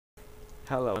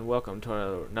Hello and welcome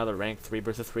to another rank 3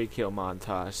 vs 3 kill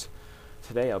montage.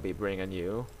 Today I'll be bringing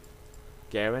you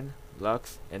Garen,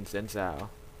 Lux, and Xin Zhao.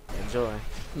 Enjoy.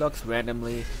 Lux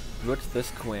randomly roots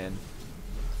this Quinn.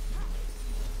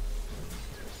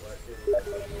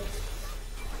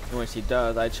 And when she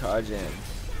does, I charge in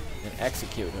and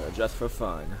execute her just for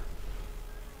fun.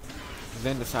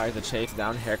 Then decides to chase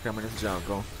down Hecarim in his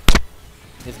jungle.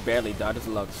 It's barely done his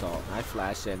Lux ult, and I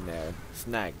flash in there,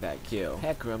 snag that kill.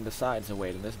 Hecarim decides to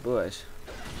wait in this bush.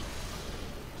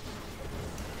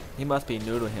 He must be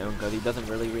new to him because he doesn't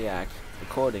really react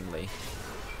accordingly.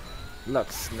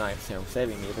 Lux snipes him,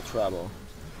 saving me the trouble,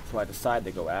 so I decide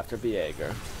to go after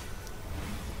Vieigar,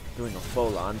 doing a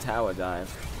full-on tower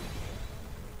dive.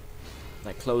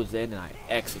 I close in and I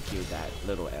execute that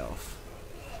little elf.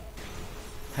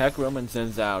 Hecarim and Xin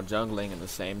Zhao jungling in the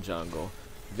same jungle.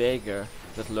 Vieigar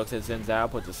just looks at Xin Zhao,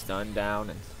 puts a stun down,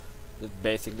 and just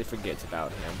basically forgets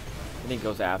about him. Then he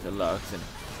goes after Lux, and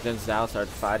Xin Zhao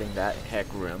starts fighting that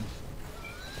Hecarim.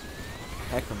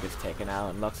 Hecarim gets taken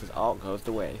out, and Lux's ult goes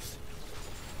to waste.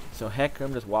 So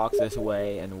Hecarim just walks this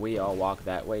way, and we all walk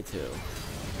that way too.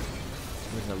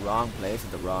 He was in the wrong place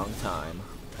at the wrong time.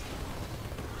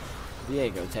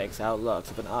 Vieigar takes out Lux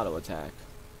with an auto attack.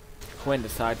 Quinn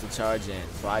decides to charge in,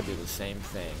 so I do the same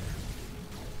thing.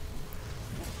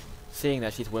 Seeing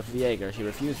that she's with Vieigar, she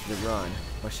refuses to run,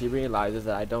 but she realizes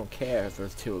that I don't care if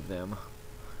there's two of them.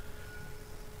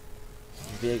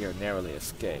 Vieigar narrowly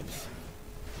escapes.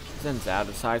 Xin Zhao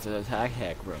decides to attack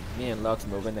Hecarim. Me and Lux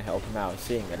move in to help him out,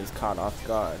 seeing that he's caught off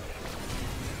guard.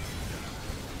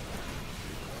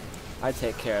 I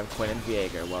take care of Quinn and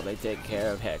Vieigar while they take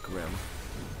care of Hecarim.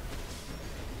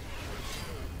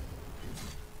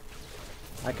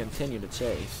 I continue to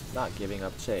chase, not giving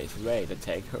up chase, ready to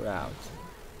take her out.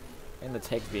 And to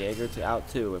take Vieigar out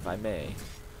too, if I may.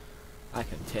 I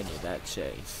continue that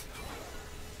chase.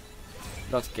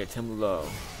 Lux gets him low,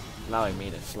 allowing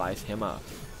me to slice him up.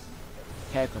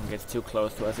 Hecarim gets too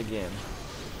close to us again.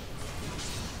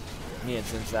 Me and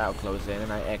Xin Zhao close in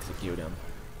and I execute him.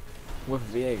 With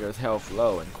Vieigar's health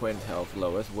low and Quinn's health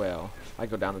low as well, I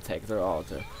go down to take their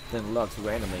altar. Then Lux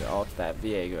randomly ults that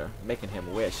Vieigar, making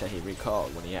him wish that he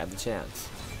recalled when he had the chance.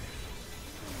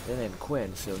 Then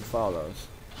Quinn soon follows.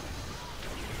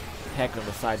 Hecarim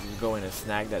decides to go in and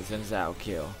snag that Xin Zhao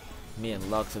kill. Me and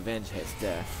Lux avenge his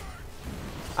death.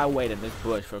 I wait in this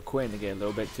bush for Quinn to get a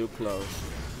little bit too close,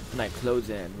 and I close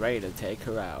in, ready to take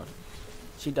her out.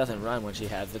 She doesn't run when she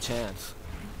has the chance.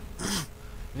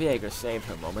 Vieigar saved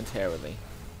her momentarily,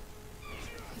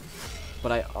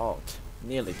 but I ult,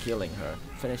 nearly killing her,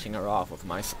 finishing her off with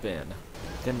my spin.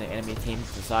 Then the enemy team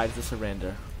decides to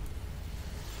surrender.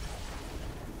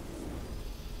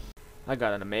 I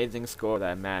got an amazing score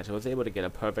that match. I was able to get a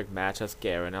perfect match as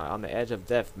Garen, on the edge of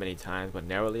death many times but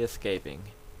narrowly escaping.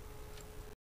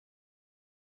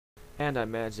 And I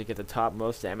managed to get the top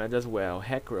most damage as well.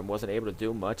 Hecarim wasn't able to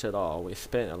do much at all. We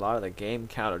spent a lot of the game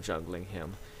counter jungling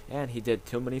him, and he did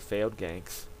too many failed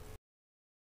ganks.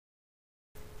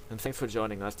 And thanks for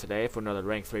joining us today for another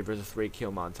rank 3 vs 3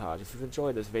 kill montage. If you've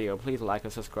enjoyed this video, please like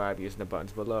and subscribe using the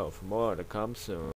buttons below. For more to come soon.